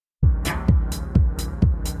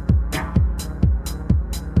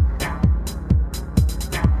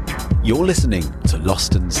You're listening to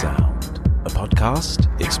Lost and Sound, a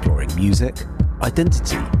podcast exploring music,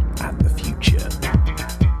 identity, and the future.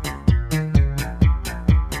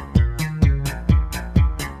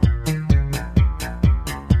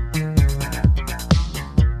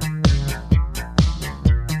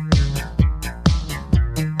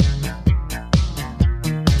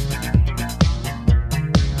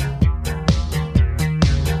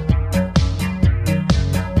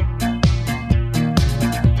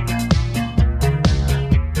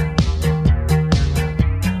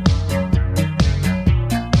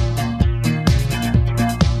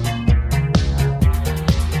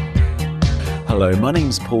 Hello, my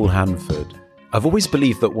name's Paul Hanford. I've always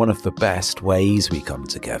believed that one of the best ways we come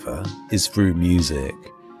together is through music.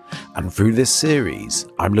 And through this series,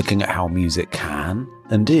 I'm looking at how music can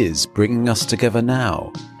and is bringing us together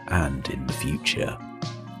now and in the future.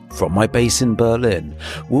 From my base in Berlin,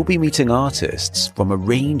 we'll be meeting artists from a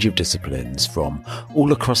range of disciplines from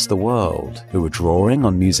all across the world who are drawing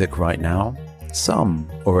on music right now, some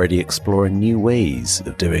already exploring new ways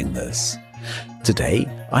of doing this. Today,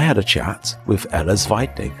 I had a chat with Ella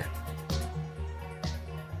Zweitnig.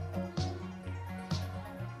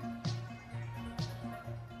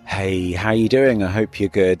 Hey, how you doing? I hope you're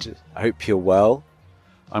good. I hope you're well.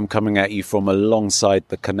 I'm coming at you from alongside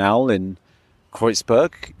the canal in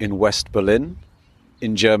Kreuzberg in West Berlin,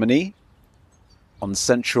 in Germany, on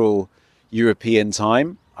Central European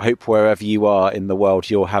time. I hope wherever you are in the world,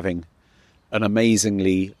 you're having an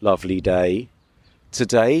amazingly lovely day.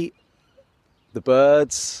 Today, the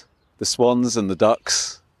birds, the swans and the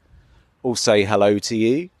ducks all say hello to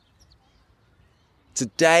you.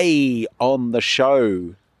 Today on the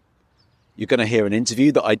show, you're going to hear an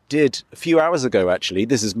interview that I did a few hours ago, actually.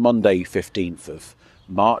 This is Monday, 15th of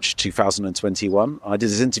March, 2021. I did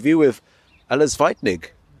this interview with Ella Zweitnig.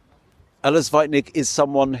 Ella Zweitnig is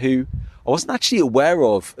someone who I wasn't actually aware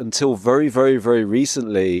of until very, very, very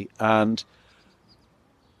recently. And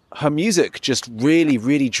her music just really,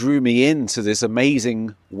 really drew me into this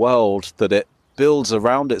amazing world that it builds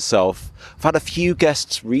around itself. I've had a few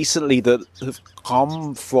guests recently that have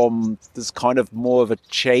come from this kind of more of a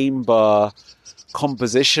chamber,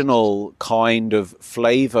 compositional kind of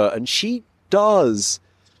flavor. And she does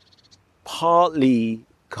partly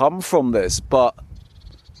come from this, but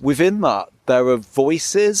within that, there are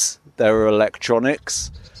voices, there are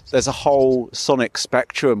electronics, there's a whole sonic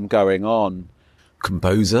spectrum going on.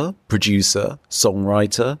 Composer, producer,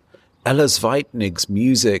 songwriter, Ella Zweitnig's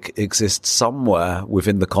music exists somewhere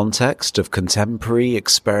within the context of contemporary,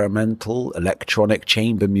 experimental, electronic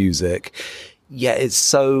chamber music, yet it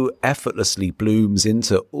so effortlessly blooms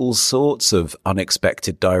into all sorts of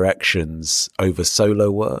unexpected directions over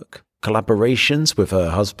solo work, collaborations with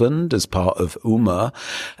her husband as part of UMA,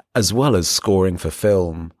 as well as scoring for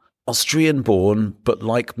film. Austrian-born, but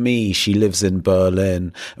like me, she lives in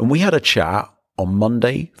Berlin, and we had a chat on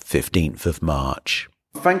Monday, 15th of March.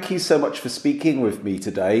 Thank you so much for speaking with me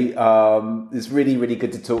today. It's really, really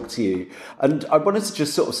good to talk to you. And I wanted to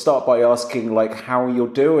just sort of start by asking, like, how you're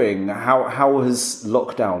doing. How has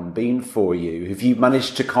lockdown been for you? Have you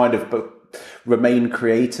managed to kind of remain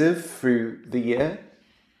creative through the year?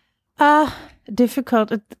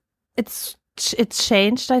 Difficult. It's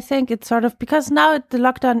changed, I think. It's sort of, because now the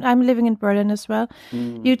lockdown, I'm living in Berlin as well.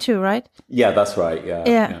 You too, right? Yeah, that's right.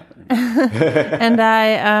 Yeah.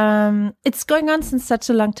 And it's going on since such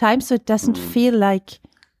a long time, so it doesn't feel like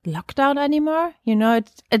lockdown anymore. You know,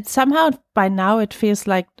 it somehow by now it feels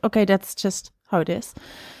like, okay, that's just how it is.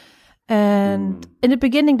 And in the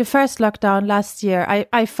beginning, the first lockdown last year,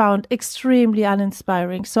 I found extremely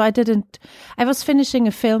uninspiring. So I was finishing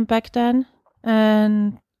a film back then,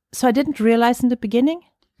 and so I didn't realize in the beginning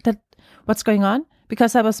that what's going on,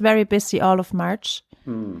 because I was very busy all of March.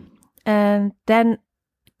 And then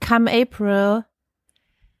come April,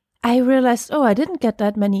 I realized, I didn't get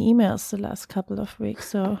that many emails the last couple of weeks.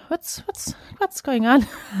 So what's going on?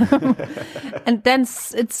 And then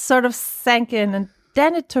it sort of sank in, and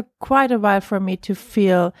then it took quite a while for me to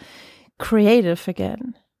feel creative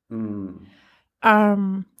again.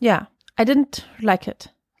 Yeah, I didn't like it.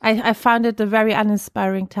 I found it a very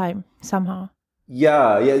uninspiring time somehow.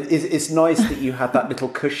 Yeah. It's nice that you had that little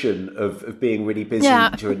cushion of being really busy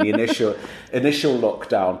during the initial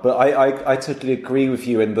lockdown. But I totally agree with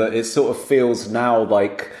you in that it sort of feels now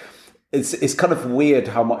like it's kind of weird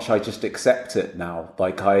how much I just accept it now.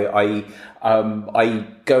 Like I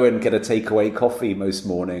go and get a takeaway coffee most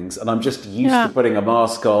mornings, and I'm just used to putting a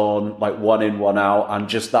mask on, like one in, one out, and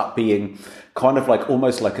just that being kind of like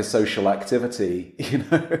almost like a social activity, you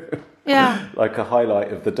know? Yeah. like a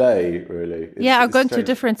highlight of the day, really. Or It's going to strange.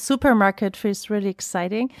 different supermarket feels really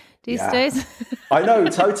exciting these days. I know,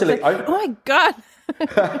 totally. Oh my God.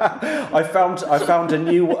 I found a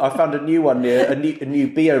new one near a new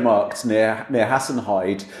Biomarkt near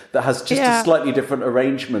Hassenheide that has just a slightly different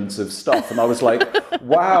arrangement of stuff, and I was like,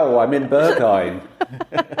 wow, I'm in Berghain.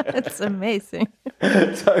 It's amazing.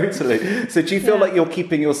 Totally. So do you feel like you're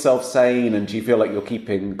keeping yourself sane, and do you feel like you're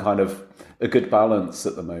keeping kind of a good balance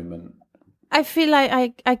at the moment? I feel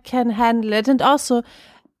like I can handle it, and also,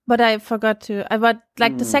 but I forgot to.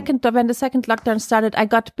 When the second lockdown started, I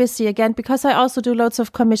got busy again because I also do loads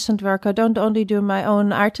of commissioned work. I don't only do my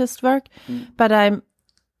own artist work, but I'm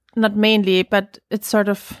not mainly. But it's sort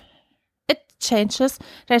of it changes.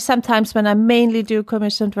 There's some times when I mainly do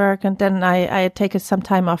commissioned work, and then I take some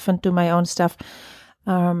time off and do my own stuff.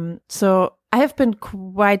 So I have been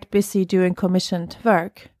quite busy doing commissioned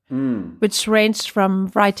work. Which ranged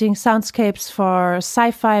from writing soundscapes for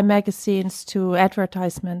sci-fi magazines to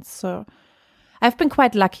advertisements. So I've been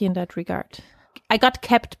quite lucky in that regard. I got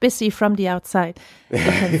kept busy from the outside, you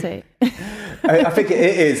can say. I think it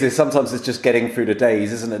is. Sometimes it's just getting through the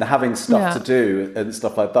days, isn't it? And having stuff to do and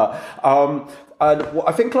stuff like that. And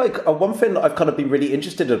I think one thing that I've kind of been really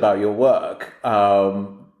interested about your work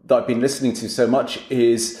that I've been listening to so much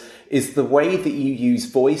is the way that you use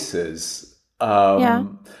voices.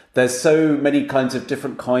 There's so many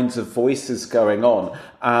different kinds of voices going on,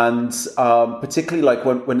 and particularly like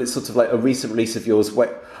when it's sort of like a recent release of yours,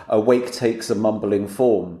 Awake takes a mumbling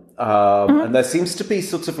form, and there seems to be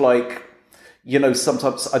sort of like,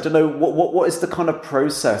 sometimes I don't know what is the kind of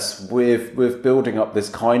process with building up this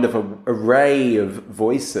kind of array of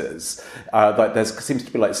voices. Like there seems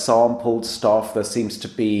to be like sampled stuff. You seem to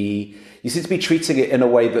be treating it in a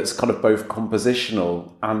way that's kind of both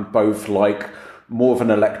compositional and both like more of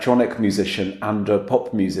an electronic musician and a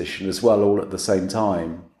pop musician as well, all at the same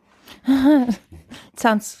time.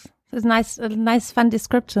 Sounds a nice, fun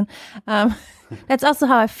description. That's also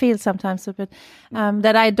how I feel sometimes a bit,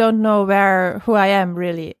 that I don't know who I am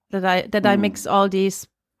really, that I mix all these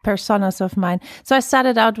personas of mine. So I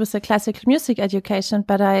started out with a classical music education,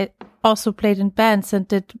 but I also played in bands and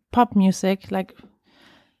did pop music, like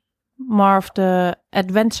more of the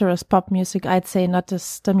adventurous pop music, I'd say, not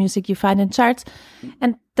just the music you find in charts.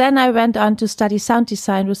 And then I went on to study sound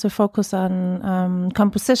design with a focus on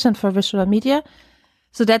composition for visual media.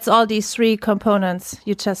 So that's all these three components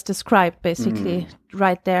you just described, basically,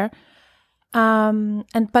 right there.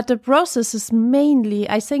 But the process is mainly,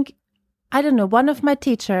 I think, I don't know, one of my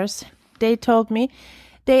teachers, they told me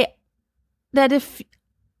that if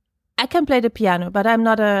I can play the piano, but I'm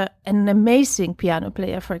not an amazing piano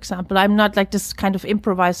player, for example. I'm not like this kind of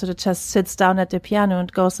improviser that just sits down at the piano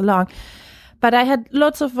and goes along. But I had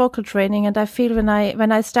lots of vocal training, and I feel when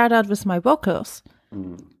I start out with my vocals,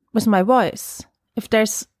 with my voice, if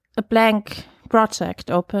there's a blank project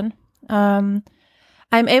open, I'm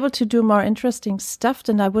able to do more interesting stuff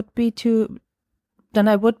than I would be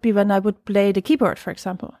when I would play the keyboard, for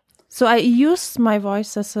example. So I use my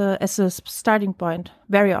voice as a starting point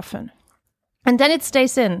very often. And then it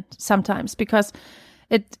stays in sometimes because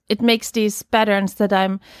it makes these patterns that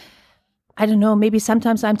I don't know, maybe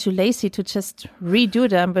sometimes I'm too lazy to just redo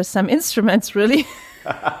them with some instruments, really.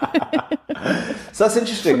 So that's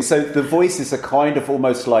interesting. So the voices are kind of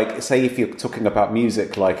almost like, say, if you're talking about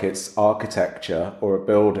music, like it's architecture or a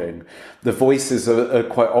building, the voices are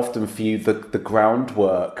quite often for you the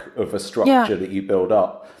groundwork of a structure that you build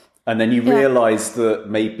up. And then you realize that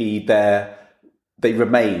maybe they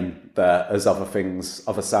remain there as other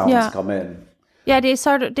sounds come in. Yeah,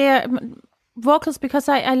 they're vocals, because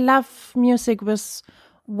I love music with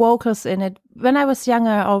vocals in it. When I was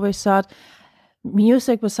younger, I always thought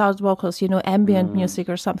music without vocals, ambient music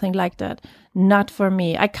or something like that. Not for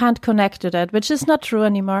me. I can't connect to that, which is not true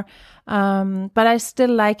anymore. But I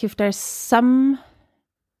still like if there's some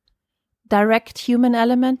direct human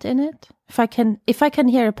element in it. If I can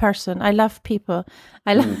hear a person, I love people.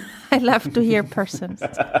 I love to hear persons.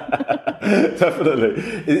 Definitely.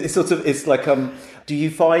 It's like, do you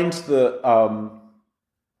find that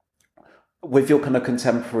with your kind of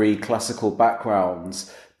contemporary classical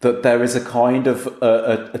backgrounds, that there is a kind of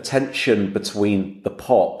a tension between the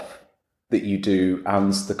pop that you do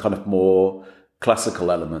and the kind of more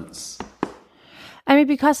classical elements? I mean,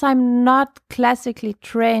 because I'm not classically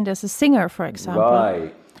trained as a singer, for example.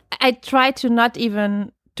 Right. I try to not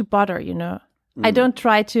even to bother, I don't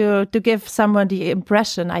try to give someone the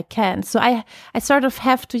impression I can. So I sort of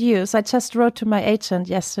have to use. I just wrote to my agent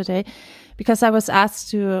yesterday because I was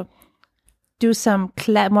asked to do some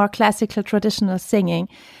more classical traditional singing.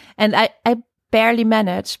 And I barely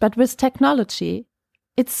manage, but with technology,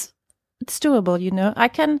 it's doable, you know.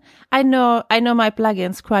 I know my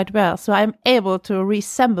plugins quite well, so I'm able to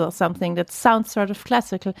reassemble something that sounds sort of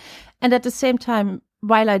classical. And at the same time,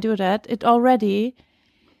 while I do that, it already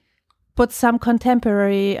puts some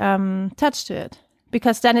contemporary touch to it,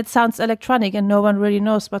 because then it sounds electronic and no one really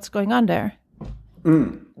knows what's going on there.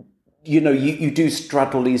 You know, you do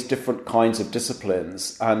straddle these different kinds of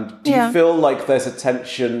disciplines, and do you feel like there's a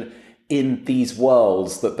tension in these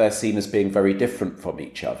worlds that they're seen as being very different from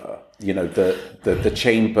each other? You know, the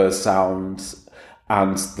chamber sound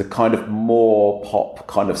and the kind of more pop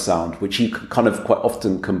kind of sound, which you can kind of quite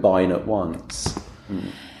often combine at once.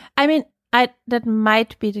 I mean, that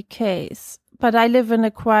might be the case, but I live in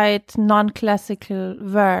a quite non-classical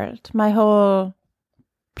world. My whole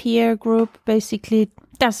peer group basically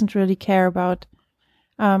doesn't really care about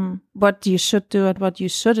what you should do and what you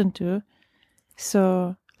shouldn't do.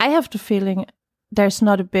 So I have the feeling there's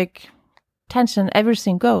not a big tension.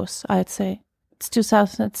 Everything goes, I'd say. It's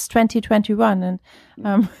 2021, and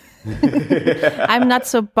I'm not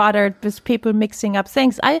so bothered with people mixing up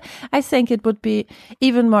things. I think it would be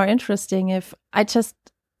even more interesting if I just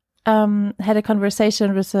had a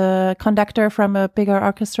conversation with a conductor from a bigger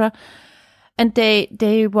orchestra, and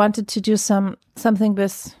they wanted to do something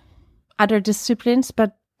with other disciplines,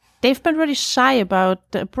 but they've been really shy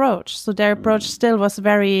about the approach. So their approach still was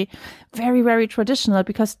very, very, very traditional,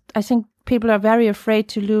 because I think people are very afraid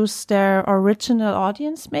to lose their original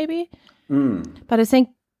audience, maybe. But I think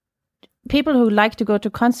people who like to go to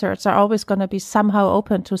concerts are always going to be somehow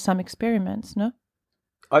open to some experiments, no?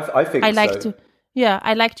 I think I like so. to. Yeah,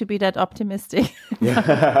 I like to be that optimistic.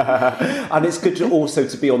 And it's good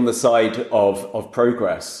to be on the side of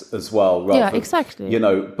progress as well. Yeah, exactly. You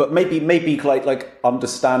know, but maybe like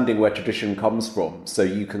understanding where tradition comes from, so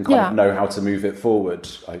you can kind of know how to move it forward.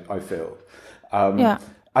 I feel.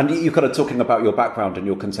 And you're kind of talking about your background and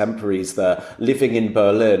your contemporaries there. Living in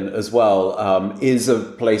Berlin as well is a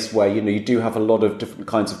place where, you know, you do have a lot of different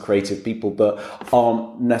kinds of creative people that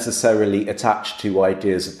aren't necessarily attached to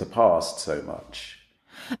ideas of the past so much.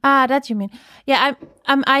 That you mean. Yeah,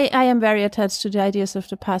 I am very attached to the ideas of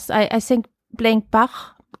the past. I think playing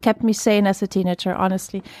Bach kept me sane as a teenager,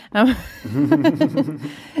 honestly.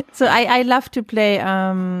 So I love to play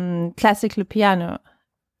classical piano.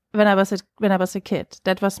 When I was a kid,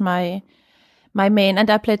 that was my main, and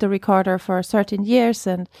I played the recorder for 13 years,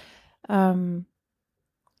 and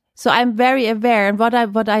so I'm very aware. And what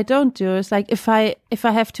I don't do is, like, if I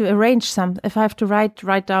have to arrange if I have to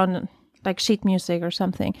write down like sheet music or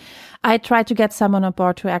something, I try to get someone on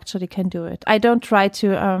board who actually can do it. I don't try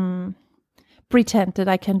to pretend that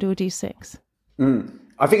I can do these things.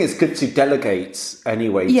 I think it's good to delegate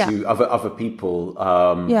anyway to other people.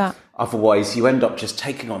 Otherwise, you end up just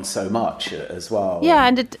taking on so much as well. Yeah,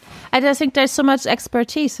 and I think there's so much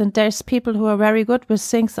expertise, and there's people who are very good with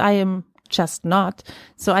things I am just not.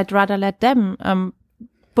 So I'd rather let them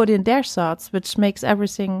put in their thoughts, which makes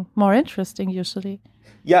everything more interesting usually.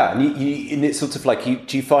 Yeah, and it's sort of like,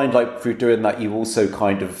 do you find like through doing that you also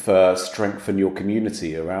kind of strengthen your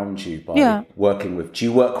community around you by working with? Do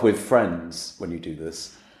you work with friends when you do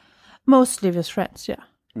this? Mostly with friends, yeah.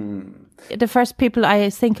 The first people I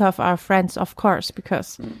think of are friends, of course,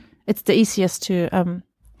 because it's the easiest to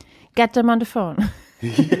get them on the phone.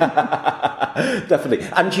 Yeah, definitely.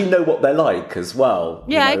 And you know what they're like as well.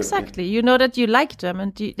 Yeah, exactly. You know that you like them,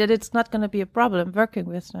 and that it's not going to be a problem working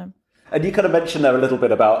with them. And you kind of mentioned there a little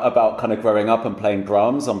bit about kind of growing up and playing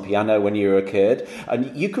drums on piano when you were a kid.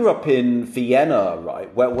 And you grew up in Vienna,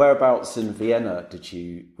 right? Whereabouts in Vienna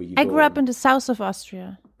were you I grew up in the south of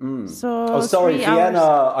Austria. So sorry, Vienna.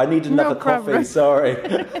 Hours. I need another coffee. Sorry.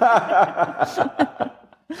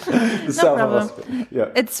 No problem. Yeah.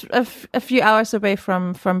 It's a few hours away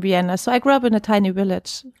from Vienna. So I grew up in a tiny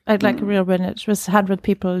village, like a real village, with 100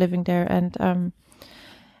 people living there, and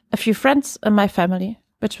a few friends and my family,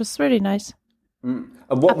 which was really nice. And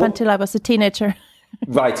until I was a teenager.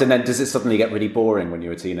 Right, and then does it suddenly get really boring when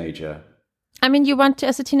you're a teenager? I mean,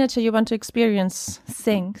 as a teenager, you want to experience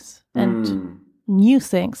things and new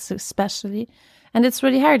things, especially. And it's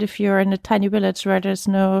really hard if you're in a tiny village where there's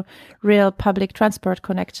no real public transport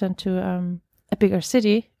connection to a bigger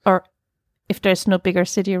city, or if there's no bigger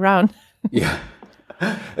city around. Yeah.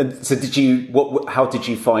 And so how did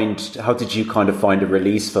you kind of find a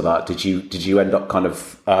release for that? Did you end up kind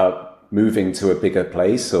of moving to a bigger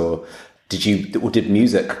place, or did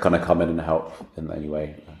music kind of come in and help in any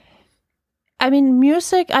way? I mean,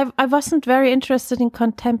 music, I wasn't very interested in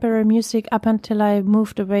contemporary music up until I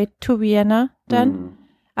moved away to Vienna then,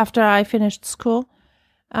 after I finished school.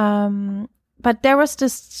 but there was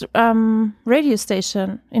this radio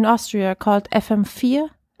station in Austria called FM4.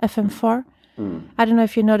 I don't know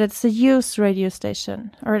if you know that. It's a youth radio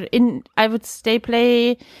station, they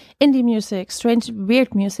play indie music,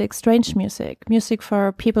 weird music, strange music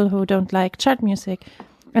for people who don't like chart music.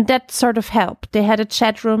 And that sort of helped. They had a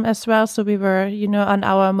chat room as well, so we were, on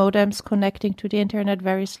our modems connecting to the internet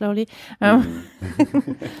very slowly,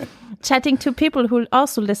 chatting to people who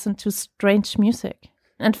also listen to strange music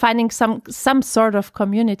and finding some sort of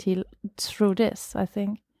community through this, I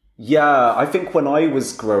think. Yeah, I think when I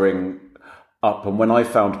was growing up and when I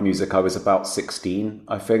found music, I was about 16,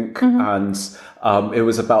 I think. And it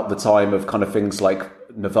was about the time of kind of things like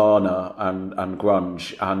Nirvana and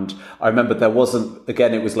grunge. And I remember it was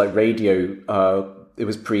like radio, it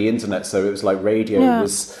was pre-internet, so it was like radio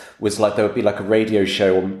was like, there would be like a radio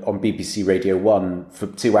show on BBC Radio 1 for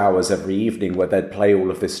 2 hours every evening where they'd play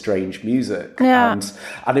all of this strange music. Yeah.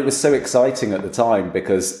 And it was so exciting at the time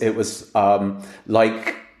because it was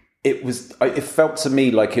it felt to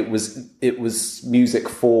me like it was music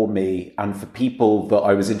for me and for people that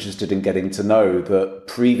I was interested in getting to know that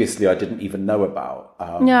previously I didn't even know about.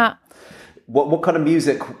 What kind of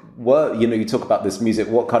music you talk about this music,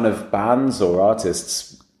 what kind of bands or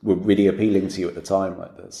artists were really appealing to you at the time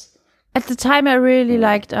like this? At the time, I really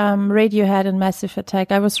liked Radiohead and Massive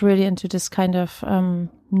Attack. I was really into this kind of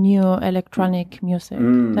new electronic music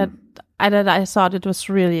that I thought it was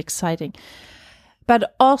really exciting.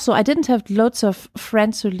 But also, I didn't have loads of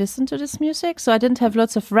friends who listened to this music, so I didn't have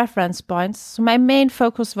lots of reference points. So my main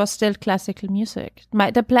focus was still classical music.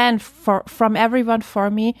 The plan from everyone for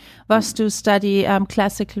me was to study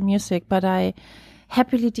classical music, but I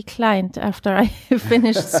happily declined after I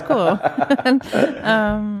finished school.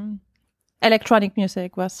 And, electronic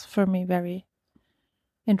music was for me very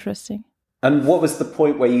interesting. And what was the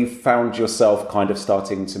point where you found yourself kind of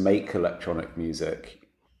starting to make electronic music?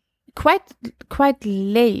 Quite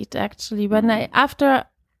late, actually. When I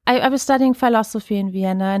was studying philosophy in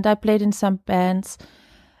Vienna and I played in some bands.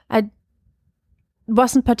 I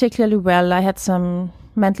wasn't particularly well. I had some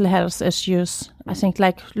mental health issues. I think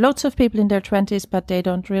like loads of people in their 20s, but they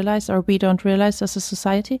don't realize, or we don't realize as a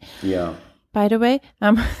society. Yeah. By the way.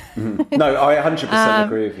 No, I 100%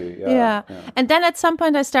 agree with you. Yeah. And then at some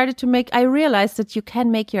point I realized that you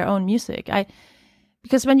can make your own music.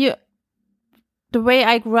 Because the way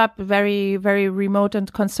I grew up, very, very remote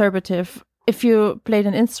and conservative, if you played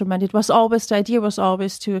an instrument, the idea was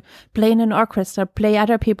always to play in an orchestra, play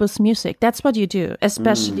other people's music. That's what you do,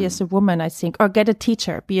 especially as a woman, I think, or get a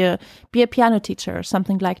teacher, be a piano teacher or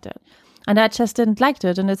something like that. And I just didn't like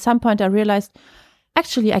it. And at some point I realized,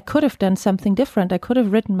 actually, I could have done something different. I could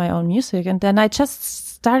have written my own music. And then I just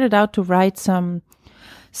started out to write some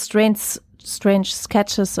strange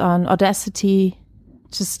sketches on Audacity,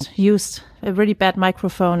 just used a really bad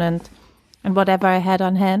microphone and whatever I had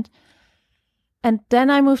on hand. And then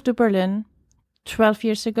I moved to Berlin 12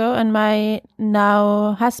 years ago, and my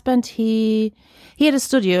now husband, he had a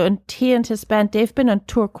studio, and he and his band, they've been on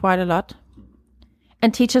tour quite a lot.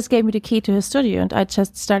 And he just gave me the key to his studio, and I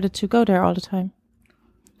just started to go there all the time.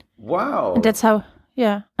 Wow. And that's how,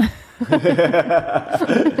 yeah.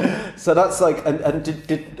 So that's like, and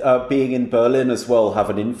did being in Berlin as well have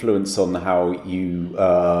an influence on how you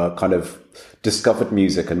kind of discovered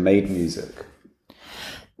music and made music?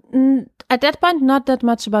 At that point, not that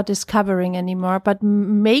much about discovering anymore, but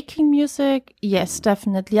making music, yes,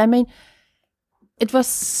 definitely. I mean, it was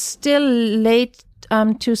still late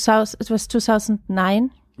 2000. It was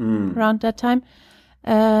 2009, around that time,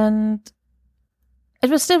 and it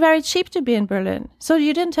was still very cheap to be in Berlin, so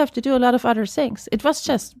you didn't have to do a lot of other things. It was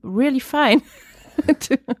just really fine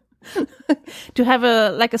to have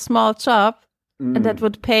a small job, and that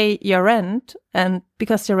would pay your rent, and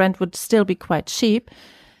because your rent would still be quite cheap.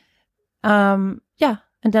 And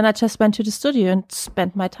then I just went to the studio and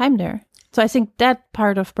spent my time there. So I think that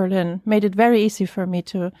part of Berlin made it very easy for me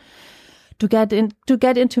to get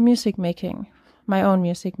into music making, my own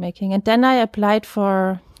music making. And then I applied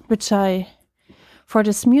for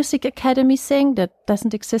this music academy thing that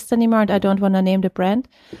doesn't exist anymore, and I don't want to name the brand.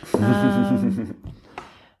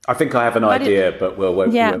 I think I have an idea, but we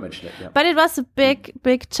won't mention it. Yeah. But it was a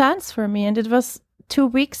big chance for me, and it was 2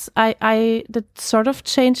 weeks. That sort of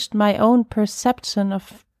changed my own perception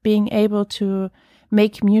of being able to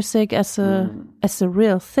make music as a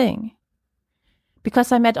real thing,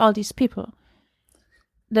 because I met all these people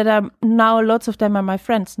that are now, lots of them are my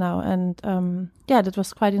friends now, and that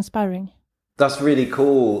was quite inspiring. That's really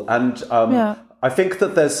cool. And I think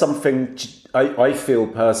that there's something I feel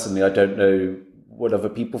personally, I don't know what other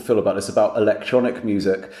people feel about this, about electronic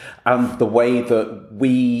music and the way that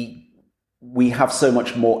we we have so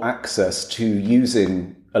much more access to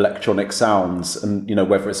using electronic sounds, and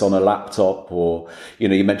whether it's on a laptop or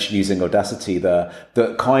you mentioned using Audacity there,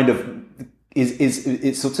 that kind of is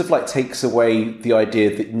it sort of like takes away the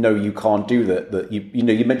idea that no, you can't do that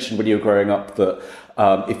you mentioned when you were growing up that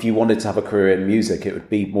if you wanted to have a career in music, it would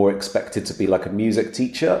be more expected to be like a music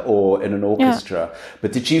teacher or in an orchestra. Yeah.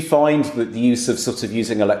 But did you find that the use of sort of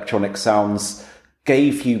using electronic sounds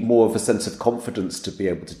gave you more of a sense of confidence to be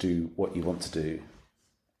able to do what you want to do?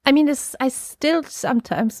 I mean, I still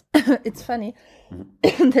sometimes, it's funny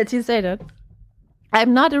that you say that.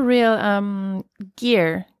 I'm not a real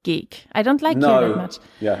gear geek. I don't like gear that much.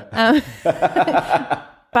 Yeah.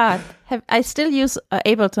 But I still use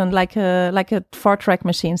Ableton like a 4-track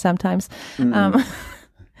machine sometimes,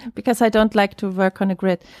 because I don't like to work on a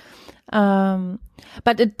grid.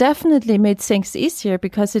 But it definitely made things easier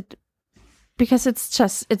because it's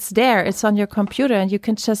there, it's on your computer, and you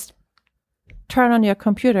can just turn on your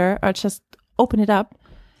computer or just open it up,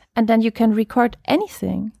 and then you can record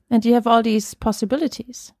anything, and you have all these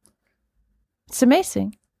possibilities. It's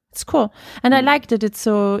amazing. It's cool. And I like that it's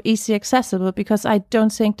so easy accessible, because I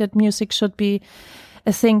don't think that music should be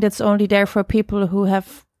a thing that's only there for people who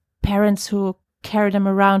have parents who carry them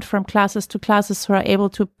around from classes to classes, who are able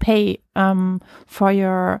to pay for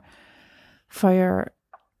your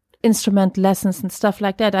instrument lessons and stuff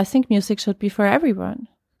like that. I think music should be for everyone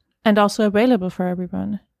and also available for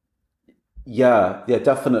everyone. Yeah,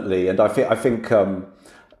 definitely. And I think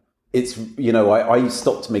it's, I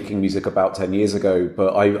stopped making music about 10 years ago,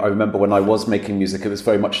 but I remember when I was making music, it was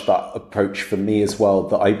very much that approach for me as well,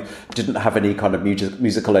 that I didn't have any kind of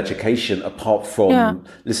musical education apart from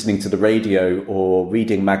listening to the radio or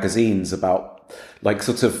reading magazines about like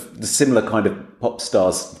sort of the similar kind of not pop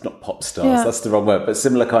stars, that's the wrong word, but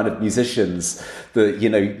similar kind of musicians that,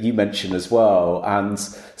 you mentioned as well. And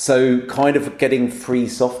so kind of getting free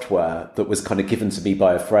software that was kind of given to me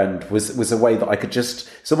by a friend was a way that I could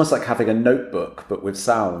it's almost like having a notebook, but with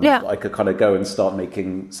sound that I could kind of go and start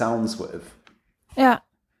making sounds with. Yeah.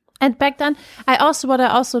 And back then, what I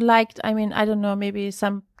also liked, I mean, I don't know, maybe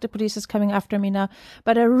the police is coming after me now,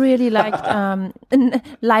 but I really liked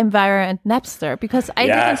LimeWire and Napster, because I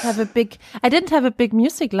didn't have a big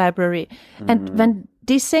music library. And when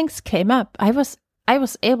these things came up, I was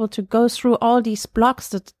able to go through all these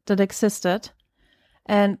blogs that existed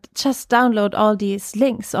and just download all these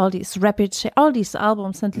links, all these all these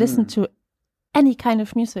albums, and listen to any kind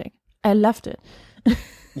of music. I loved it.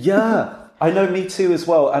 Yeah. I know, me too as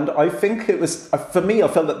well. And I think it was, for me, I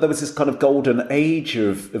felt that there was this kind of golden age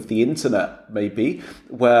of the internet, maybe,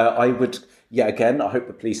 where I would, again, I hope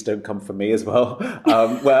the police don't come for me as well,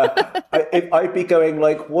 where I'd be going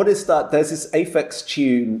like, what is that? There's this Aphex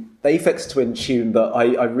Twin tune that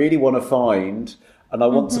I really want to find, and I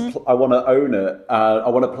want I want to own it, I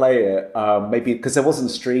want to play it, maybe because there wasn't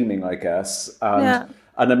streaming, I guess.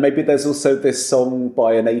 And then maybe there's also this song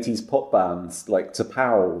by an 80s pop band, like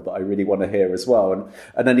T'Pau, that I really want to hear as well.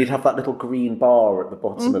 And then you'd have that little green bar at the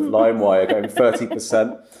bottom of LimeWire going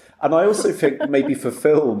 30%. And I also think maybe for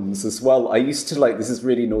films as well, I used to this is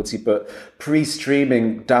really naughty, but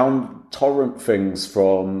pre-streaming down torrent things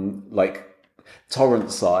from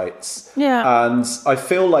torrent sites. Yeah. And I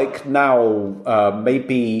feel like now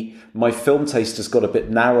maybe my film taste has got a bit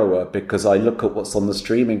narrower because I look at what's on the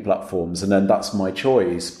streaming platforms and then that's my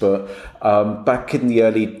choice. But back in the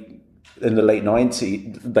late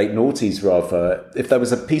noughties rather, if there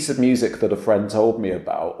was a piece of music that a friend told me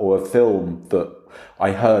about or a film that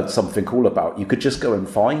I heard something cool about, you could just go and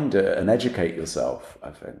find it and educate yourself,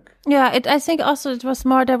 I think. Yeah, I think also it was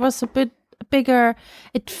more, there was a bit bigger,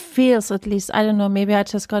 it feels, at least, I don't know, maybe I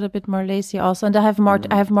just got a bit more lazy also, and I have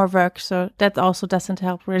more work, so that also doesn't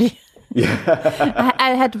help really. Yeah.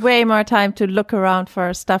 I had way more time to look around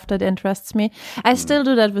for stuff that interests me. I still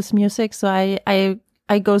do that with music, so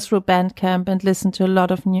I go through Bandcamp and listen to a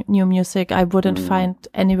lot of new music I wouldn't find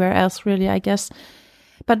anywhere else really, I guess.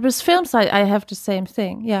 But with films I have the same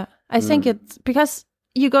thing. Yeah, I think it's because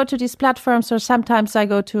you go to these platforms, or sometimes I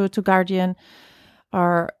go to Guardian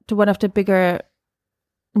or to one of the bigger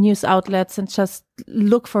news outlets and just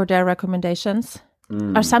look for their recommendations.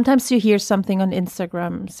 Or sometimes you hear something on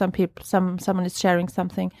Instagram, someone is sharing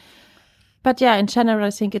something. But yeah, in general,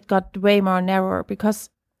 I think it got way more narrow because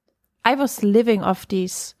I was living off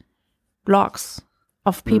these blogs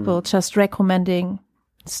of people just recommending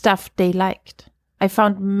stuff they liked. I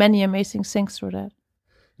found many amazing things through that.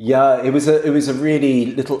 Yeah, it was a really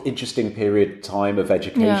little interesting period time of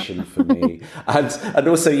education for me, and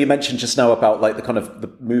also you mentioned just now about like the kind of the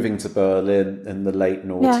moving to Berlin in the late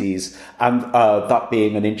noughties, and that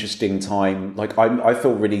being an interesting time. Like I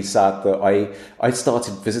feel really sad that I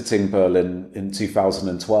started visiting Berlin in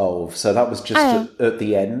 2012, so that was just at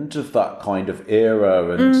the end of that kind of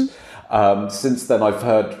era, and since then I've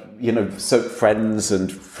heard, you know, so friends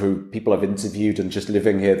and through people I've interviewed and just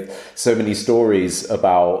living here, so many stories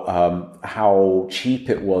about how cheap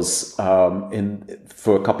it was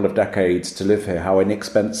for a couple of decades to live here, how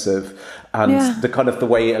inexpensive, and the kind of the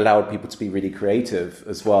way it allowed people to be really creative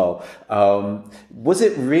as well. Was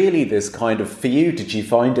it really this kind of, for you, did you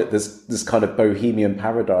find it this kind of bohemian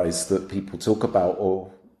paradise that people talk about?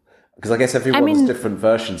 Or because I guess everyone's different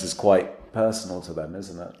versions is quite personal to them,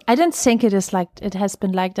 isn't it? I don't think it has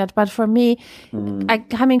been like that, but for me,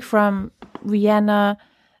 coming from Vienna,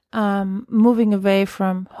 moving away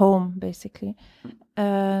from home basically,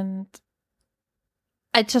 and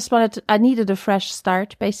I needed a fresh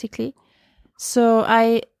start basically. So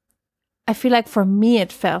I feel like for me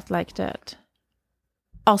it felt like that.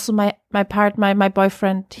 Also my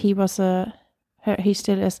boyfriend, he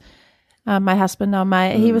still is. My husband now,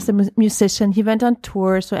 he was a musician. He went on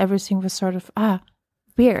tour, so everything was sort of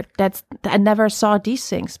weird. I never saw these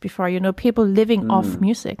things before. You know, people living off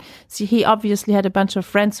music. See, he obviously had a bunch of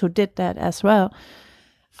friends who did that as well.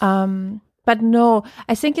 But no,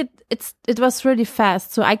 I think it was really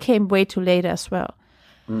fast. So I came way too late as well.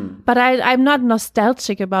 But I'm not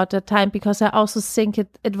nostalgic about that time because I also think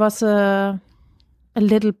it was a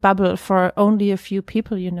little bubble for only a few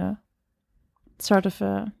people. You know, sort of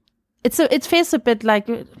a. It feels a bit like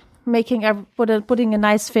putting a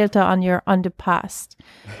nice filter on the past,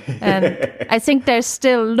 and I think there's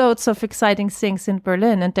still loads of exciting things in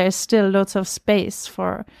Berlin, and there's still loads of space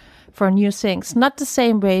for new things. Not the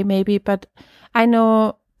same way maybe, but I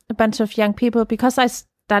know a bunch of young people because I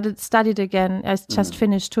studied again. I just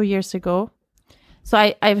finished 2 years ago,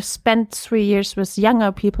 so I've spent 3 years with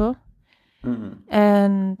younger people,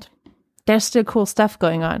 and there's still cool stuff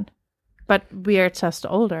going on. But we are just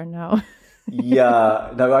older now.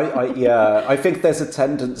 I think there's a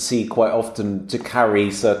tendency quite often to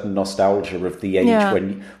carry certain nostalgia of the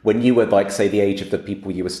age when you were like, say, the age of the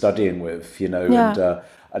people you were studying with, you know,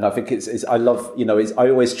 and I think it's I love, you know, I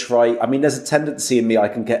always try. I mean, there's a tendency in me, I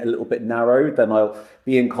can get a little bit narrow, then I'll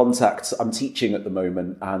be in contact. I'm teaching at the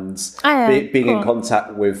moment, and being in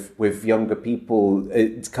contact with younger people,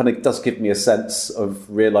 it kind of does give me a sense of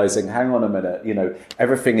realizing, hang on a minute, you know,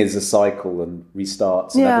 everything is a cycle and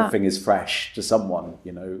restarts, and everything is fresh to someone,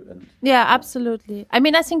 you know. And absolutely. I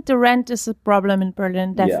mean, I think the rent is a problem in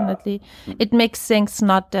Berlin, definitely. It makes things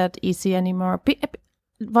not that easy anymore.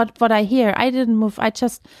 What I hear, I didn't move. I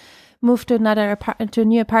just moved to a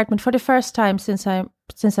new apartment for the first time since I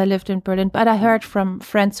lived in Berlin. But I heard from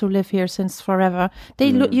friends who live here since forever. They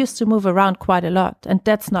used to move around quite a lot, and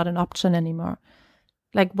that's not an option anymore.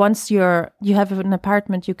 Like once you have an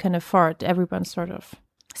apartment you can afford, everyone sort of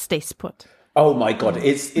stays put. Oh my God,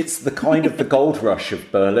 it's the kind of the gold rush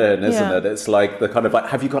of Berlin, isn't it? It's like the kind of like,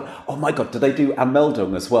 have you got, oh my God, do they do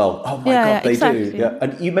Anmeldung as well? Oh my God, they do. Yeah.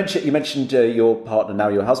 And you mentioned your partner, now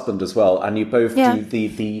your husband as well, and you both do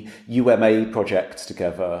the UMA project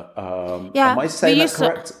together. Am I saying that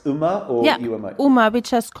correct? UMA or UMA? UMA, we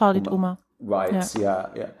just called it UMA. Right, yeah.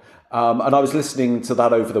 And I was listening to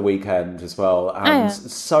that over the weekend as well, and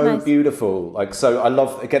so beautiful. Like, so I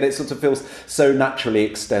love, again, it sort of feels so naturally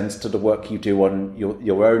extends to the work you do on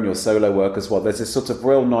your solo work as well. There's this sort of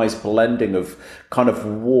real nice blending of kind of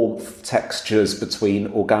warmth textures between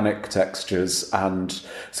organic textures and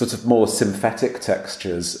sort of more synthetic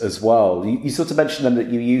textures as well. You sort of mentioned them that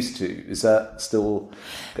you used to. Is that still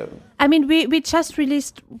going? I mean, we just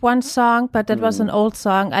released one song, but that was an old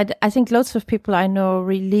song. I think loads of people I know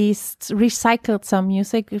recycled some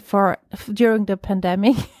music during the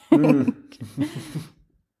pandemic. And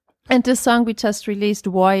the song we just released,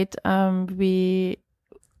 Void, we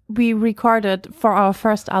recorded for our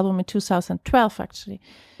first album in 2012, actually.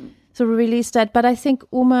 So we released that. But I think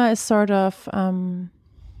UMA is sort of,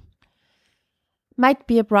 might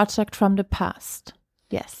be a project from the past.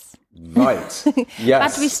 Yes. Right.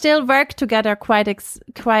 Yes. But we still work together quite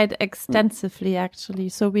extensively, actually.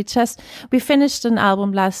 So we finished an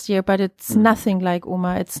album last year, but it's nothing like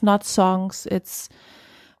UMA. It's not songs. It's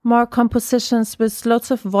more compositions with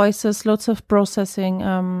lots of voices, lots of processing,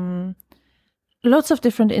 lots of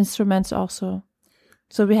different instruments also.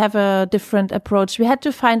 So we have a different approach. We had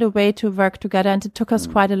to find a way to work together, and it took us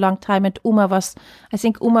quite a long time. And UMA was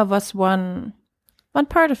one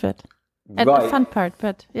part of it. And a fun part,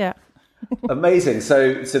 but yeah. Amazing.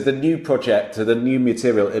 So the new project, the new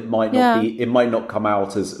material, it might not be. It might not come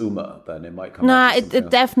out as Uma. Then it might come. out as it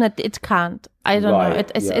definitely it can't. I don't know.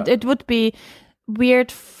 It would be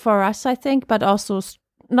weird for us, I think, but also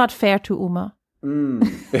not fair to Uma. And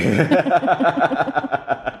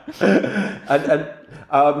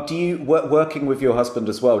do you working with your husband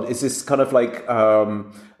as well? Is this kind of like?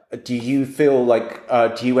 Do you feel like?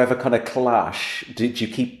 Do you ever kind of clash? Did you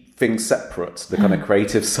keep things separate, the kind of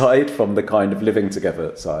creative side from the kind of living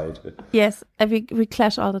together side? Yes, we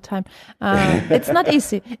clash all the time. It's not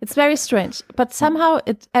easy. It's very strange, but somehow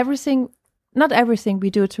not everything we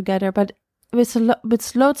do together, but with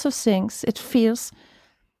loads of things, it feels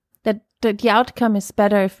that the outcome is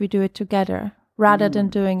better if we do it together rather than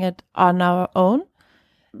doing it on our own.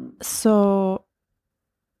 So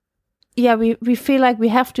yeah, we feel like we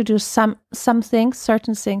have to do some things,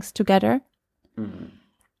 certain things together.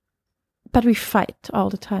 But we fight all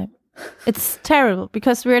the time. It's terrible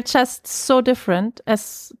because we're just so different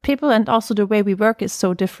as people, and also the way we work is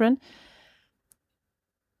so different.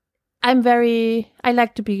 I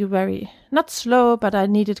like to be very, not slow, but I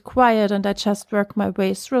need it quiet, and I just work my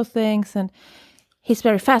way through things, and he's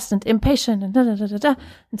very fast and impatient and da-da-da-da-da.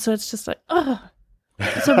 And so it's just like, oh.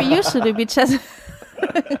 So we just,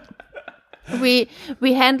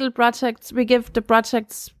 we handle projects, we give the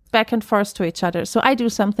projects back and forth to each other. So I do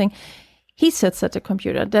something, he sits at the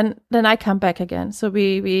computer, then I come back again. So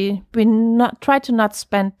we try to not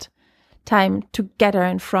spend time together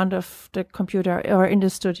in front of the computer or in the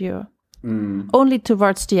studio. Only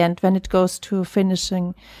towards the end when it goes to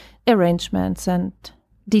finishing arrangements and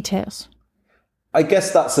details. I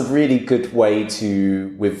guess that's a really good way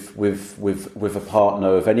to with a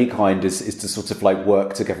partner of any kind is to sort of like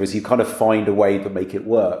work together. Is you kind of find a way to make it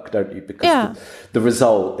work, don't you? Because the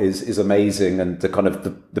result is amazing, and the kind of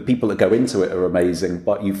the people that go into it are amazing.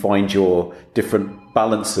 But you find your different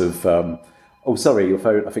balance of. Oh, sorry, your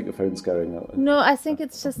phone. I think your phone's going. No, I think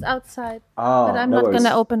it's just outside. But I'm not going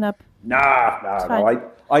to open up. No.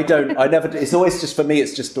 I don't. I never. It's always just for me.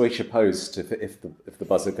 It's just Deutsche Post if the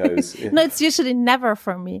buzzer goes. No, it's usually never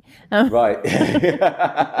for me. Right.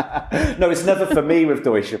 No, it's never for me with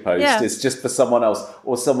Deutsche Post. Yeah. It's just for someone else,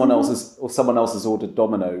 or someone else has ordered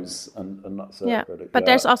Domino's, and that's But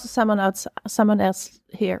there's also someone else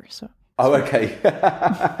here. So. Oh, okay.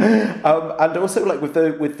 And also, like with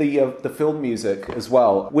the film music as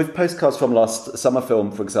well, with Postcards from Last Summer Film,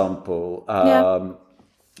 for example.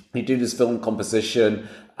 You do this film composition,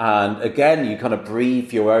 and again, you kind of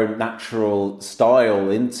breathe your own natural style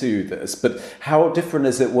into this. But how different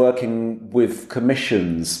is it working with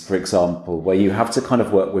commissions, for example, where you have to kind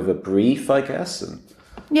of work with a brief, I guess?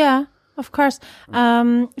 Yeah, of course.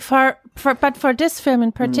 But for this film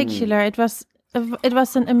in particular, it was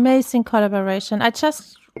an amazing collaboration. I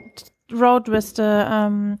just wrote with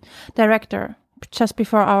the director just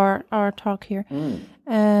before our talk here,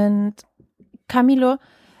 and Camilo.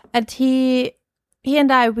 And he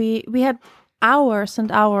and I, we had hours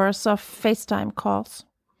and hours of FaceTime calls,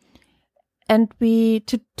 and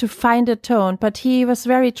to find a tone. But he was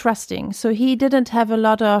very trusting, so he didn't have a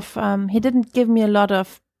lot of. He didn't give me a lot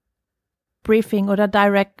of briefing or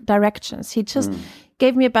directions. He just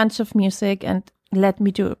gave me a bunch of music and let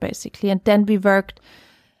me do it basically. And then we worked.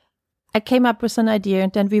 I came up with an idea,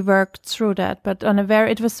 and then we worked through that. But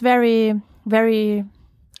it was very, very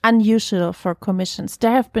unusual for commissions.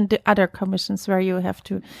 There have been the other commissions where you have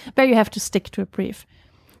to stick to a brief,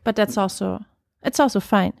 but it's also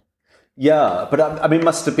fine. Yeah, but I mean,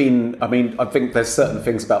 must have been. I mean, I think there's certain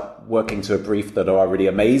things about working to a brief that are really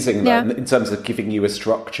amazing in terms of giving you a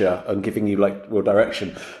structure and giving you like your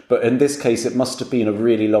direction. But in this case, it must have been a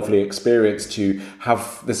really lovely experience to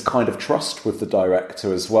have this kind of trust with the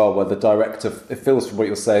director as well, where the director, it feels from what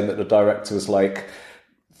you're saying that the director was like.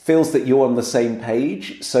 Feels that you're on the same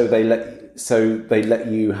page, so they let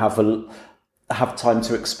you have time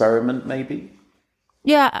to experiment, maybe.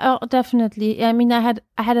 Yeah, definitely. I mean, I had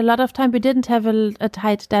a lot of time. We didn't have a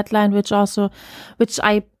tight deadline, which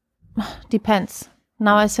depends.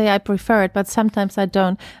 Now I say I prefer it, but sometimes I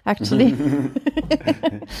don't actually.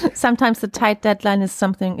 Sometimes the tight deadline is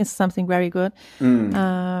something very good.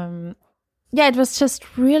 It was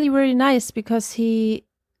just really, really nice because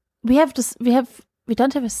we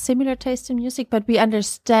don't have a similar taste in music, but we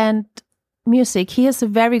understand music. He has a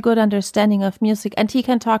very good understanding of music, and he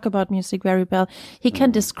can talk about music very well. He can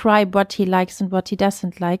describe what he likes and what he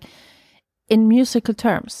doesn't like in musical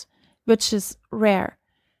terms, which is rare,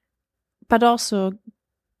 but also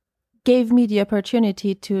gave me the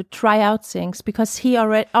opportunity to try out things because he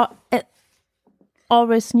already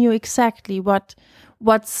always knew exactly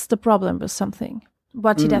what's the problem with something.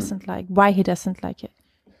 what he doesn't like, why he doesn't like it.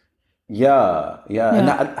 Yeah.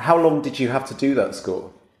 And how long did you have to do that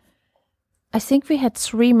score? I think we had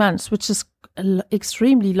 3 months, which is an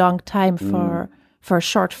extremely long time for a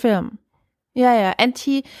short film. Yeah. And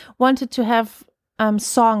he wanted to have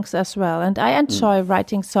songs as well. And I enjoy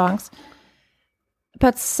writing songs.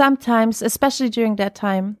 But sometimes, especially during that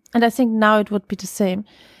time, and I think now it would be the same,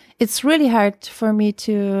 it's really hard for me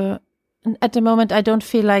to, at the moment, I don't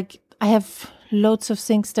feel like I have loads of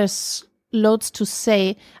things. There's loads to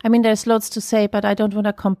say. I mean, there's loads to say, but I don't want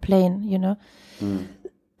to complain, you know.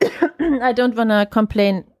 I don't want to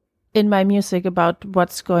complain in my music about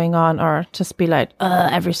what's going on or just be like,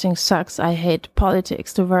 everything sucks. I hate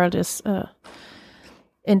politics. The world is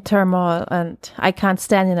in turmoil and I can't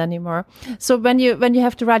stand it anymore. So when you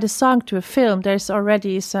have to write a song to a film, there's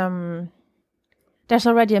already a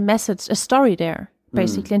message, a story there,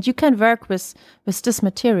 basically. And you can work with this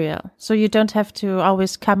material. So you don't have to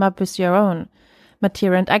always come up with your own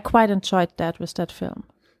material. And I quite enjoyed that with that film.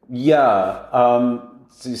 Yeah.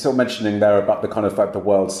 So you're sort of mentioning there about the kind of like the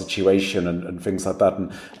world situation and things like that,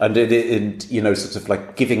 and you know, sort of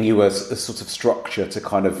like giving you a sort of structure to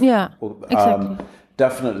kind of exactly.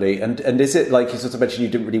 Definitely. And is it like you sort of mentioned you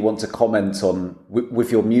didn't really want to comment on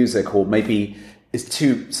with your music, or maybe it's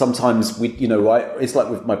too sometimes it's like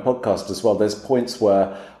with my podcast as well. There's points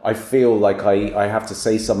where I feel like I have to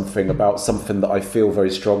say something about something that I feel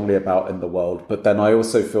very strongly about in the world, but then I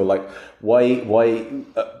also feel like why.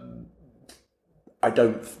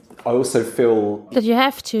 I also feel that you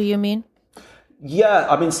have to, you mean? Yeah,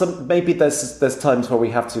 I mean, maybe there's times where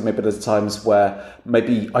we have to. Maybe there's times where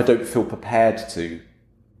maybe I don't feel prepared to.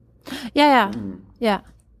 Yeah.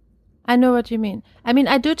 I know what you mean. I mean,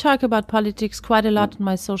 I do talk about politics quite a lot on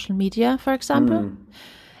my social media, for example.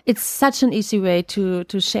 It's such an easy way to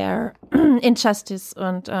share injustice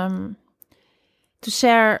and to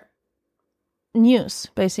share news,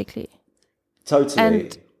 basically. Totally.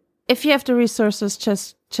 And if you have the resources,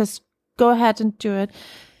 just go ahead and do it.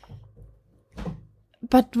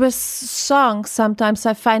 But with songs, sometimes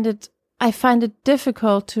I find it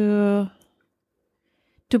difficult to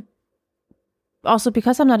also,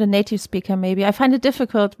 because I'm not a native speaker, maybe I find it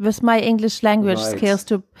difficult with my English language skills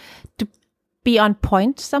to be on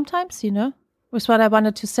point sometimes, you know, with what I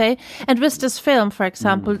wanted to say. And with this film, for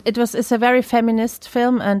example, it's a very feminist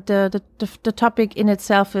film, and the topic in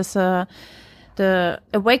itself is the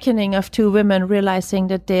awakening of two women realizing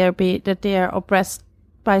that they are oppressed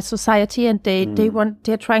by society, and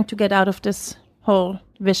they're trying to get out of this whole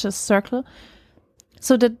vicious circle.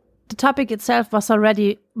 So the topic itself was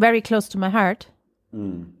already very close to my heart,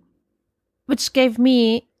 which gave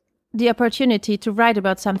me the opportunity to write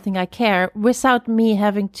about something I care without me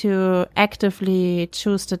having to actively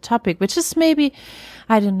choose the topic, which is maybe,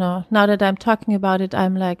 I don't know, now that I'm talking about it,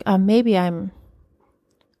 I'm like, maybe I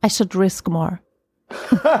should risk more.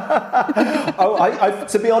 I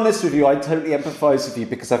to be honest with you, I totally empathize with you,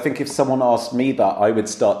 because I think if someone asked me that, I would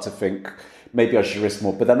start to think maybe I should risk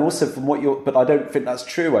more. But then also but I don't think that's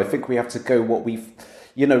true. I think we have to go what we've,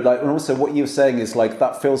 you know, like, and also what you're saying is like,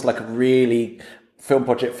 that feels like film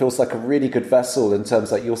project feels like a really good vessel in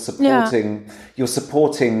terms like you're supporting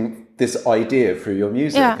this idea through your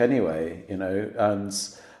music anyway, you know, and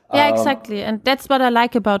yeah, exactly. And that's what I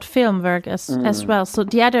like about film work as well. So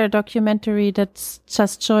the other documentary that's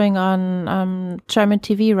just showing on German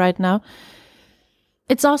TV right now,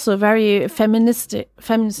 it's also a very feminist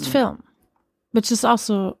film, which is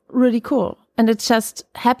also really cool. And it just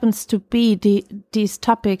happens to be these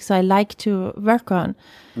topics I like to work on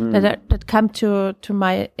that come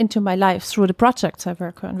into my life through the projects I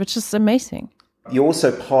work on, which is amazing. You're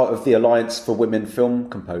also part of the Alliance for Women Film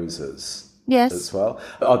Composers. Yes. As well.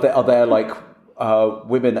 Are there like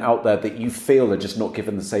women out there that you feel are just not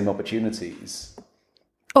given the same opportunities?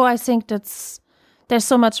 Oh, I think there's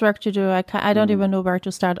so much work to do. I don't even know where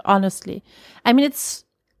to start, honestly. I mean, it's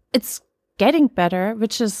getting better,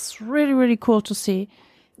 which is really, really cool to see.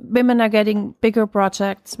 Women are getting bigger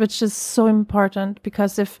projects, which is so important,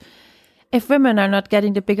 because if women are not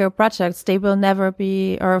getting the bigger projects, they will never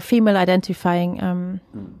be, or female identifying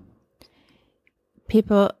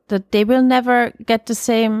people, that they will never get the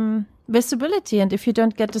same visibility. And if you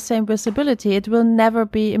don't get the same visibility, it will never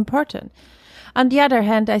be important. On the other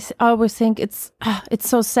hand, I always think it's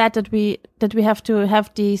so sad that we have to have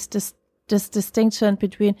this distinction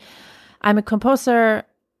between I'm a composer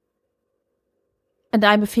and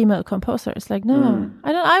I'm a female composer. It's like, no,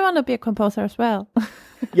 I want to be a composer as well.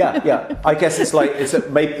 Yeah. I guess it's like, is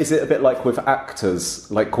it a bit like with actors,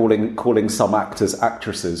 like calling some actors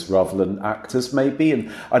actresses rather than actors, maybe?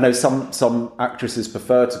 And I know some actresses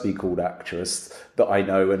prefer to be called actress that I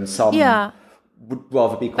know, and some would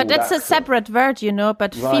rather be called. But that's actor. a separate word, you know.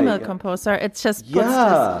 But female composer, it's just puts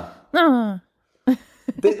this.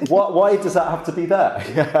 Why does that have to be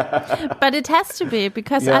there? But it has to be,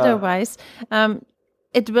 because otherwise,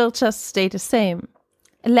 it will just stay the same.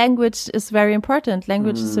 Language is very important.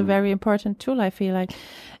 Language is a very important tool, I feel like.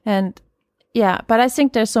 And but I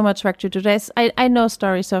think there's so much work to do. I know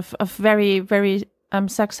stories of very, very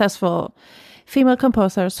successful female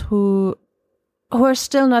composers who are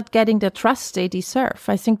still not getting the trust they deserve.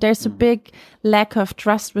 I think there's a big lack of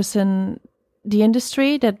trust within the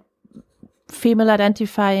industry that female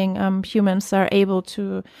identifying humans are able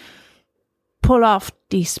to pull off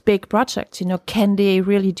these big projects. You know, can they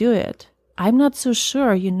really do it? I'm not so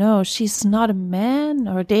sure, you know, she's not a man,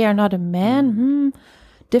 or they are not a man.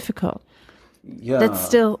 Difficult. Yeah. That's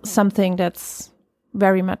still something that's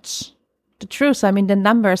very much the truth. I mean, the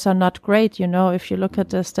numbers are not great, you know, if you look at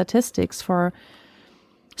the statistics for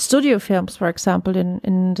studio films, for example,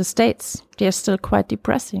 in the States, they're still quite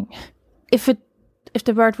depressing. If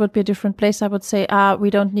the world would be a different place, I would say, we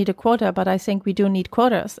don't need a quota, but I think we do need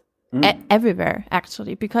quotas everywhere,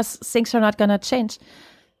 actually, because things are not going to change.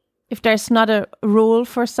 If there's not a rule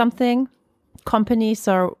for something, companies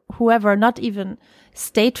or whoever, not even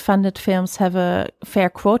state-funded films have a fair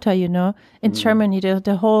quota, you know. In Germany,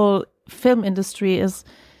 the whole film industry is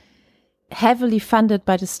heavily funded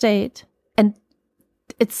by the state. And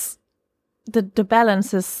it's the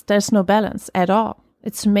balance is, there's no balance at all.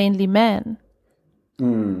 It's mainly men.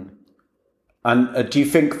 And do you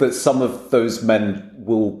think that some of those men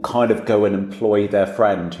will kind of go and employ their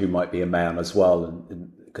friend who might be a man as well?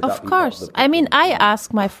 And of course. I mean, I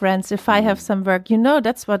ask my friends if I have some work. You know,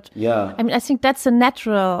 that's what... Yeah. I mean, I think that's a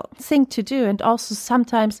natural thing to do. And also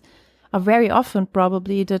sometimes, or very often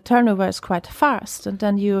probably, the turnover is quite fast. And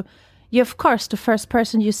then you of course, the first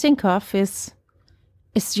person you think of is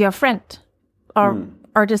your friend.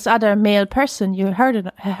 Or this other male person you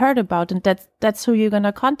heard about. And that's who you're going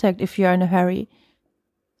to contact if you're in a hurry.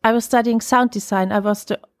 I was studying sound design. I was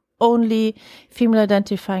the only female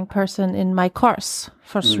identifying person in my course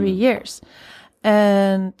for 3 years.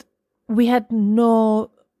 And we had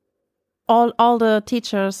all the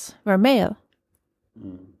teachers were male.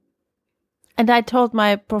 And I told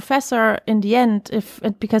my professor in the end,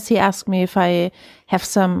 because he asked me if I have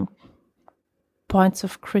some points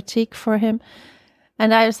of critique for him.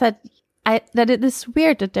 And I said that it is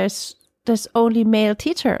weird that there's only male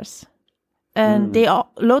teachers. And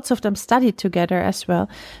loads of them studied together as well,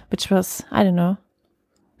 which was, I don't know,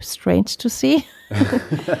 strange to see.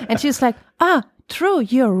 And she's like, true,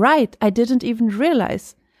 you're right. I didn't even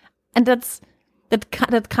realize. And that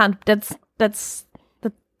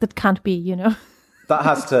can't be, you know. That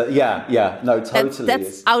has to, no, totally.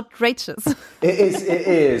 That's outrageous. It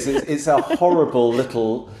is. It's a horrible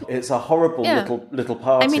little little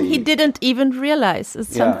party. I mean, he didn't even realize.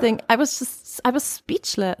 It's something. I was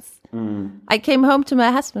speechless. I came home to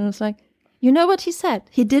my husband and was like, you know what he said?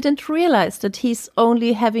 He didn't realize that he's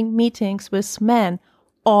only having meetings with men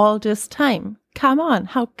all this time. Come on.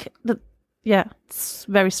 It's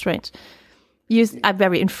very strange. I'm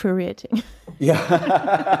very infuriating. Yeah,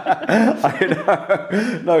 I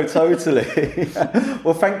know. No, totally.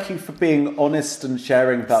 Well, thank you for being honest and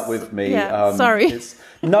sharing that with me. Yeah, sorry.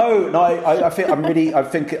 I think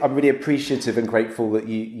I'm really appreciative and grateful that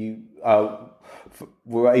you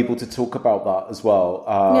were able to talk about that as well.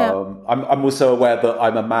 I'm also aware that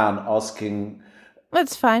I'm a man asking.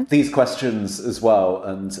 That's fine. These questions as well,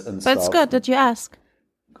 and stuff. But it's good that you ask.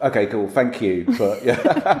 Okay, cool. Thank you. But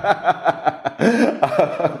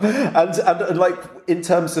and like in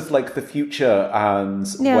terms of like the future and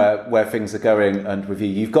where things are going, and with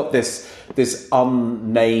you've got this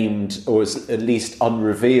unnamed, or at least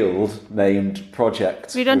unrevealed named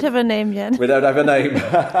project. We don't have a name yet. We don't have a name.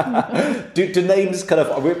 do names kind of?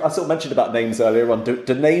 I sort of mentioned about names earlier on.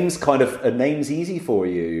 Do names kind of are names easy for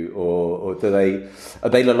you, or are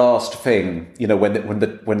they the last thing? You know, when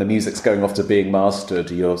the music's going off to being mastered,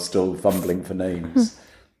 you're still fumbling for names.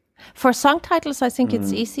 For song titles, I think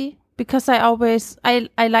it's easy because I always have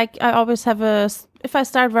if I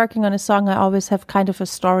start working on a song, I always have kind of a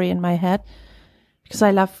story in my head because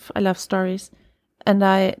I love stories, and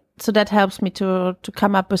so that helps me to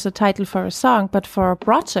come up with a title for a song. But for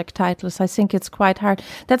project titles, I think it's quite hard.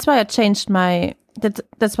 That's why I changed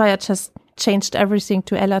that's why I just changed everything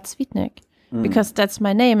to Ella Zwitnik, because that's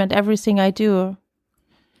my name and everything I do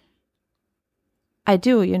I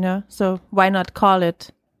do, you know, so why not call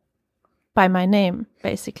it by my name,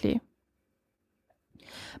 basically.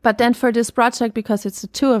 But then for this project, because it's the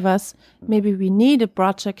two of us, maybe we need a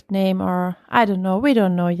project name, or I don't know, we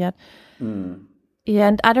don't know yet. Yeah,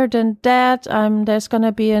 and other than that, there's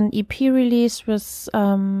gonna be an EP release with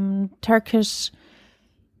Turkish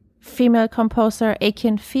female composer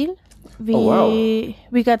Ekin Fil.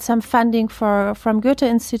 We got some funding from Goethe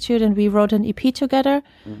Institute, and we wrote an EP together.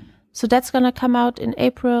 So that's gonna come out in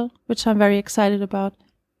April, which I'm very excited about.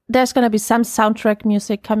 There's gonna be some soundtrack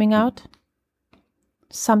music coming out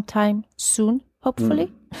sometime soon,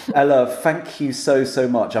 hopefully. Ella, thank you so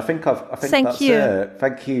much. I think that's you. it.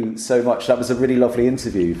 Thank you so much. That was a really lovely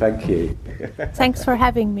interview. Thank you. Thanks for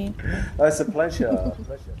having me. It's a pleasure.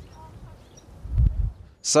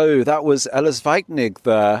 So that was Ella Zweignig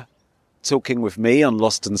there, talking with me on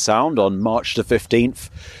Lost and Sound on March the 15th,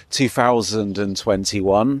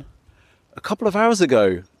 2021. A couple of hours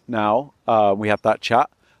ago now, we had that chat.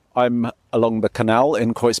 I'm along the canal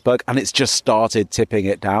in Kreuzberg, and it's just started tipping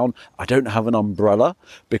it down. I don't have an umbrella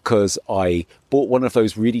because I bought one of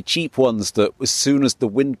those really cheap ones that as soon as the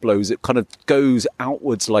wind blows, it kind of goes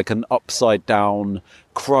outwards like an upside down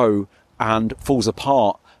crow and falls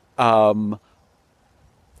apart. And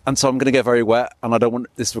so I'm going to get very wet, and I don't want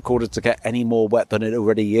this recorder to get any more wet than it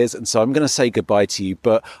already is. And so I'm going to say goodbye to you,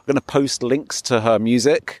 but I'm going to post links to her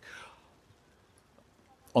music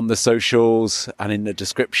on the socials and in the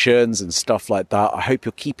descriptions and stuff like that. I hope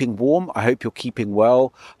you're keeping warm. I hope you're keeping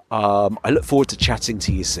well. I look forward to chatting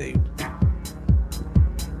to you soon.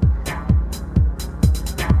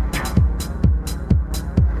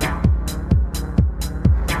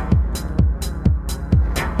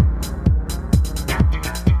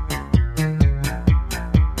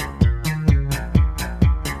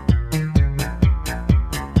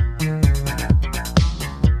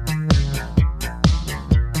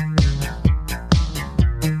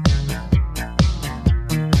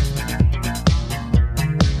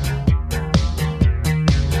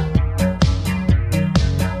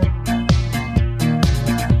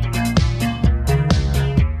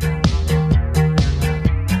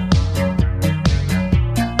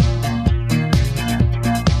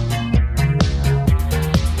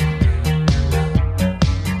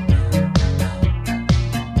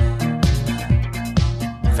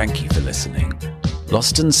 Thank you for listening.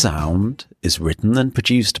 Lost and Sound is written and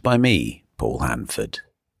produced by me, Paul Hanford.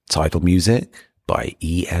 Title music by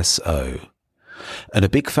ESO. And a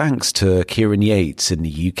big thanks to Kieran Yates in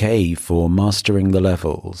the UK for mastering the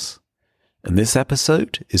levels. And this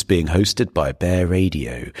episode is being hosted by Bear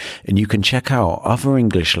Radio, and you can check out other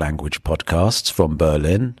English language podcasts from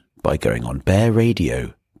Berlin by going on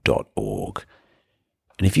bearradio.org.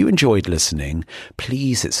 And if you enjoyed listening,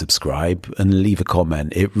 please hit subscribe and leave a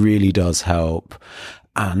comment. It really does help.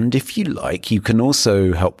 And if you like, you can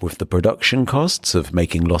also help with the production costs of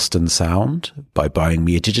making Lost and Sound by buying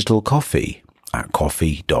me a digital coffee at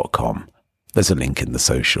ko-fi.com. There's a link in the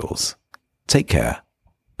socials. Take care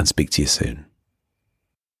and speak to you soon.